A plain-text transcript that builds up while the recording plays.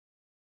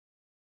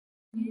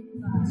Welcome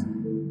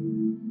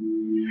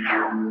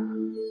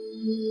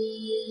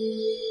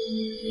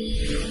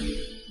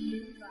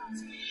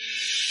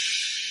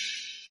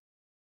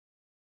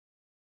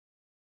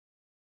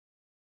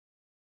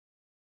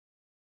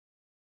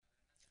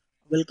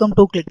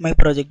to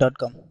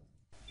ClickMyProject.com.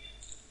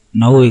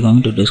 Now we are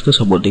going to discuss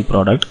about the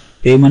product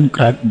pavement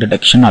crack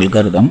detection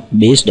algorithm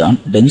based on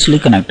densely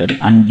connected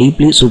and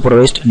deeply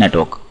supervised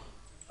network.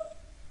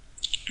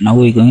 Now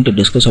we are going to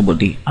discuss about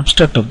the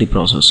abstract of the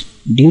process.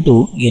 Due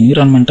to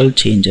environmental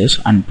changes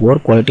and poor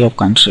quality of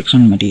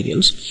construction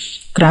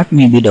materials, crack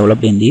may be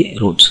developed in the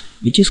roots,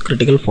 which is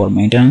critical for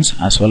maintenance,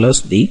 as well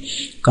as the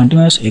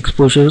continuous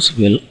exposures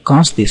will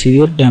cause the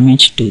severe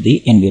damage to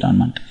the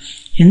environment.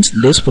 Hence,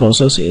 this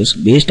process is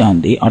based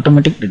on the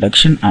automatic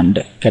detection and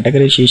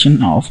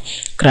categorization of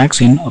cracks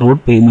in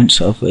road pavement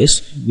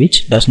surface,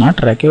 which does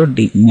not require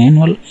the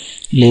manual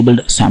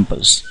labeled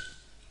samples.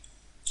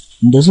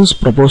 This is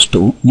proposed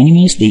to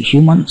minimize the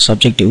human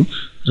subjective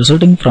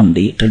resulting from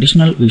the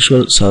traditional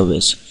visual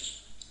surveys.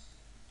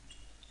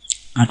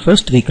 At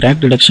first, the crack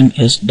detection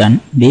is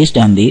done based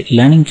on the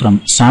learning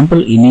from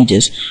sample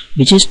images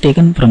which is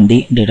taken from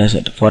the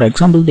dataset. For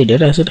example, the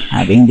dataset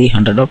having the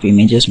 100 of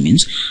images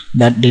means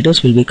that data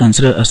will be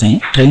considered as a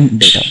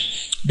trained data.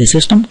 The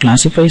system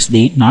classifies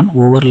the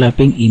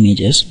non-overlapping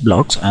images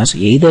blocks as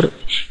either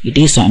it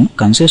is an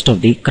consist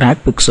of the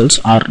crack pixels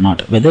or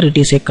not. Whether it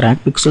is a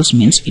crack pixels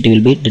means it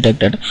will be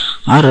detected,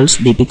 or else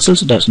the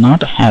pixels does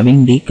not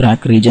having the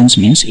crack regions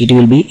means it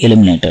will be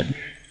eliminated.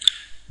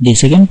 The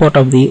second part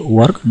of the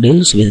work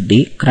deals with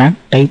the crack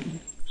type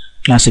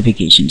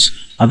classifications,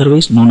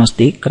 otherwise known as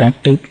the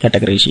crack type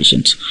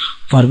categorizations,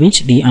 for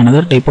which the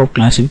another type of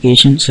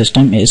classification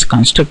system is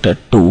constructed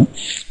to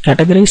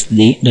categorize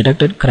the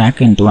detected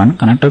crack into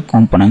unconnected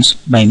components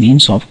by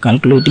means of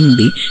calculating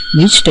the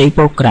which type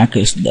of crack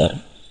is there.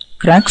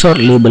 Cracks are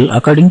labeled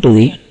according to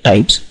the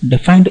types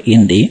defined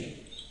in the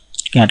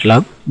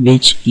catalog,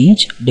 which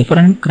each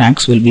different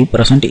cracks will be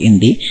present in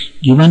the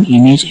given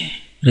image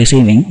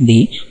receiving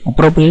the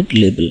appropriate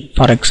label.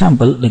 For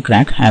example, the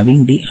crack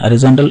having the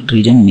horizontal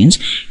region means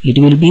it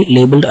will be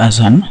labeled as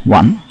an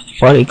 1.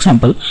 For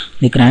example,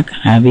 the crack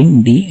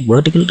having the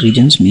vertical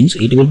regions means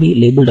it will be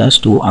labeled as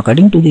 2.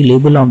 According to the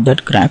label of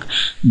that crack,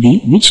 the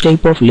which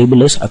type of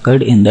label is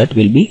occurred in that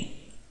will be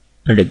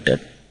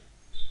predicted.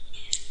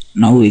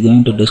 Now we are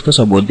going to discuss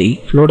about the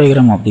flow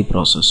diagram of the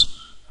process.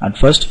 At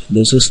first,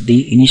 this is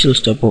the initial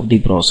step of the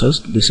process.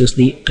 This is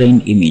the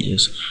trained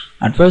images.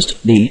 At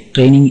first, the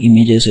training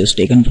images is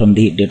taken from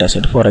the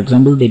dataset. For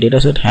example, the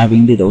dataset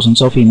having the thousands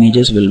of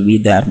images will be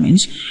there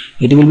means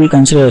it will be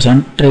considered as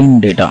a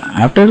trained data.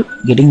 After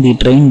getting the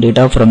trained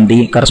data from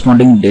the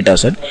corresponding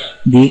dataset,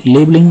 the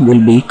labeling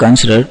will be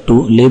considered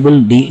to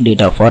label the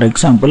data. For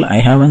example, I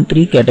have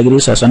 3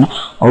 categories as an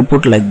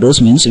output like this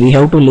means we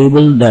have to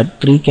label that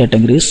 3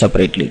 categories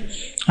separately.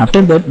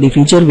 After that, the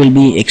feature will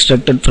be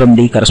extracted from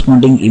the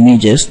corresponding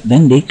images.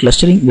 Then the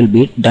clustering will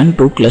be done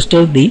to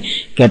cluster the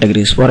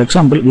categories. For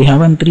example, we have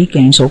 3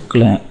 kinds of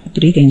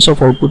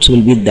outputs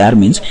will be there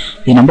means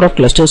the number of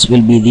clusters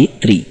will be the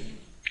 3.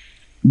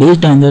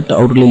 Based on that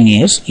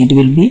outliers, it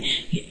will be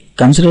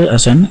considered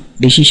as an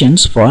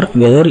decisions for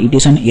whether it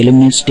is an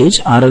eliminate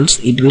stage or else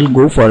it will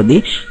go for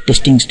the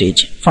testing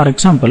stage. For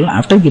example,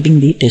 after getting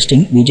the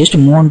testing, we just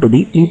move on to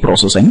the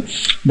pre-processing.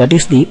 That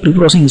is, the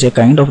pre-processing is a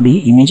kind of the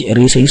image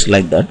resize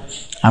like that.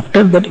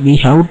 After that, we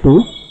have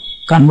to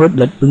convert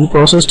that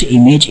pre-processed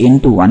image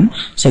into one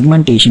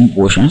segmentation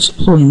portions.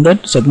 So in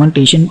that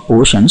segmentation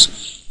portions,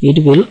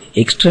 it will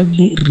extract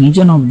the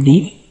region of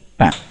the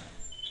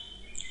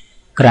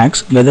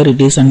cracks, whether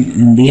it is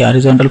in the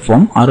horizontal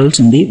form or else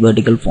in the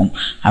vertical form.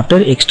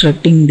 After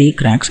extracting the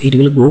cracks, it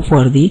will go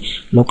for the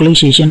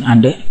localization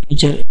and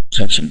feature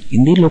extraction.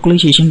 In the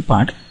localization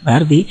part,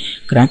 where the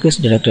crack is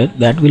detected,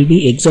 that will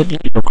be exactly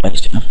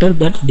localized. After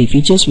that, the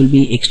features will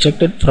be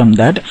extracted from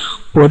that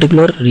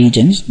particular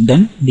regions.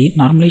 Then the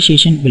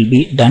normalization will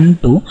be done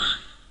to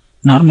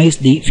normalize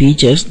the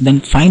features. Then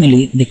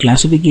finally, the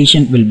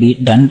classification will be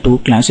done to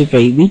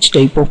classify which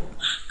type of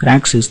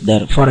cracks is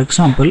there. For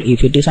example,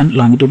 if it is a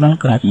longitudinal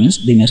crack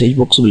means the message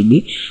box will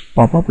be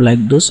pop up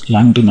like this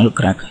longitudinal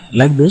crack.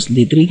 Like this,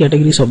 the 3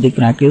 categories of the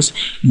crack is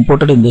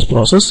imported in this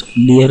process.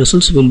 The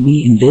results will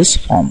be in this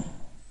form.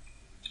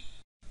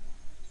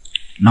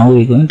 Now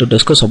we are going to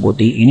discuss about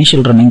the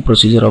initial running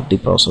procedure of the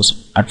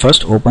process. At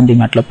first, open the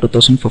Matlab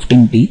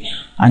 2015T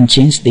and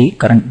change the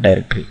current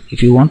directory.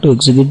 If you want to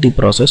execute the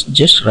process,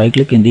 just right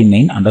click in the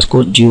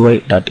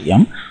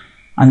main_GUI.yum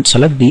and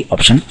select the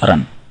option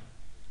run.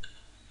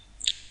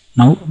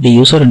 Now the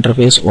user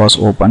interface was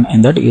open.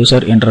 In that user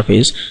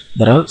interface,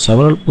 there are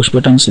several push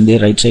buttons in the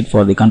right side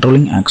for the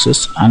controlling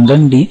axis and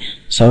then the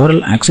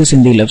several axes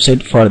in the left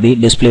side for the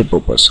display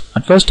purpose.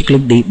 At first,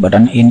 click the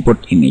button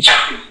input image.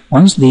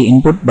 Once the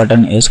input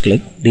button is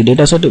clicked, the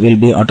dataset will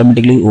be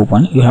automatically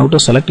open. You have to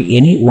select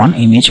any one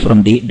image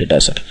from the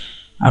dataset.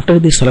 After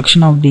the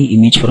selection of the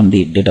image from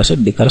the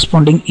dataset, the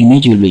corresponding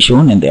image will be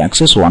shown in the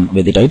axis 1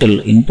 with the title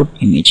input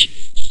image.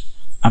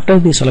 After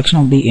the selection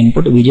of the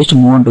input, we just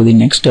move on to the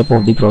next step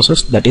of the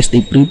process, that is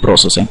the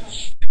pre-processing.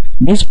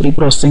 This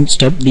pre-processing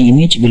step, the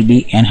image will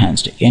be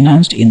enhanced.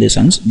 Enhanced in the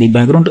sense the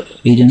background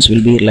regions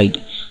will be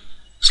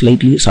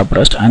slightly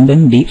suppressed, and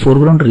then the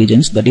foreground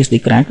regions, that is the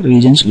cracked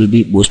regions, will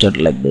be boosted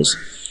like this.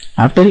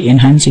 After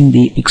enhancing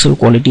the pixel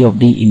quality of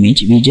the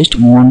image, we just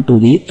move on to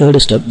the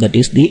third step, that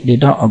is the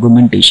data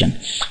augmentation.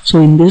 So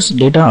in this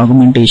data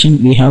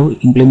augmentation, we have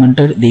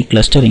implemented the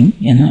clustering,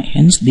 and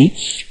hence the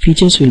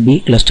features will be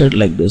clustered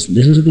like this.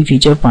 This is the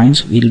feature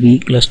points will be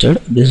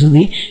clustered. This is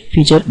the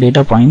feature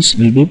data points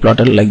will be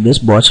plotted like this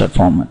bar chart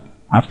format.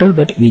 After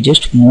that, we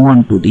just move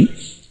on to the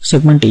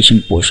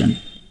segmentation portion.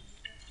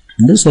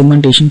 In this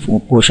segmentation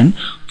portion,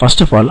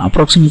 first of all,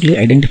 approximately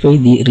identify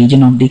the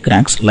region of the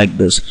cracks like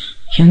this.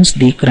 Hence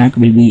the crack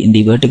will be in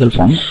the vertical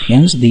form.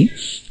 Hence the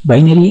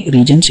binary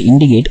regions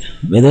indicate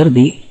whether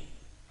the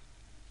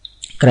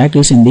crack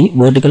is in the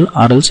vertical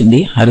or else in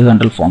the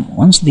horizontal form.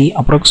 Once the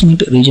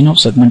approximate region of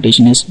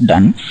segmentation is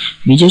done,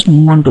 we just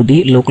move on to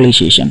the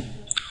localization.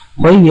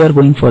 Why we are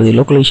going for the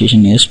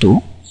localization is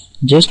to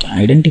just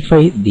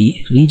identify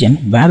the region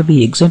where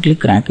the exactly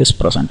crack is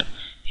present.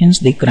 Hence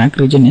the crack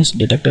region is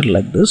detected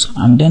like this,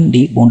 and then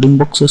the bounding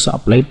box is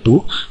applied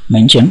to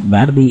mention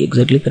where the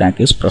exactly crack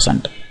is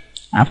present.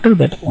 After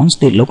that, once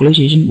the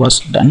localization was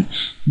done,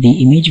 the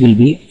image will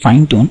be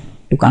fine-tuned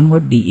to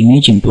convert the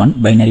image into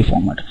one binary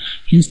format.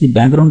 Hence the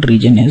background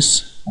region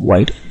is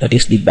white, that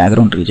is the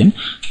background region.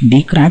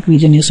 The crack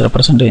region is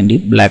represented in the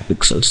black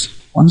pixels.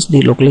 Once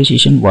the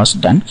localization was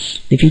done,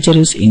 the feature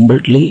is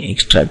inbuiltly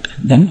extract.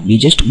 Then we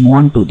just move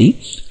on to the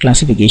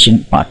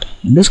classification part.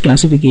 In this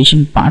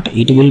classification part,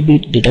 it will be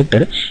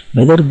detected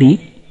whether the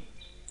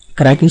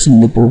crack is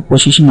in the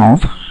position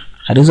of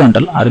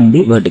horizontal or in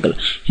the vertical.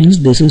 Hence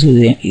this is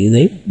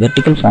a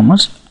vertical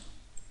format.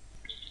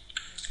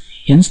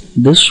 Hence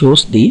this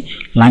shows the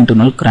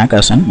longitudinal crack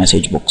as a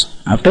message box.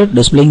 After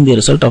displaying the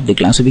result of the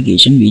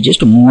classification, we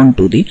just move on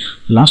to the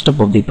last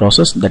step of the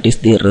process, that is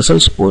the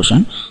results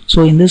portion.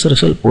 So in this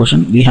result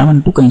portion, we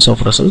have two kinds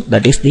of results,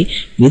 that is the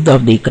width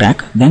of the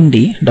crack, then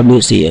the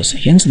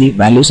WCS. Hence the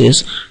values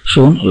is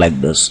shown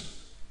like this.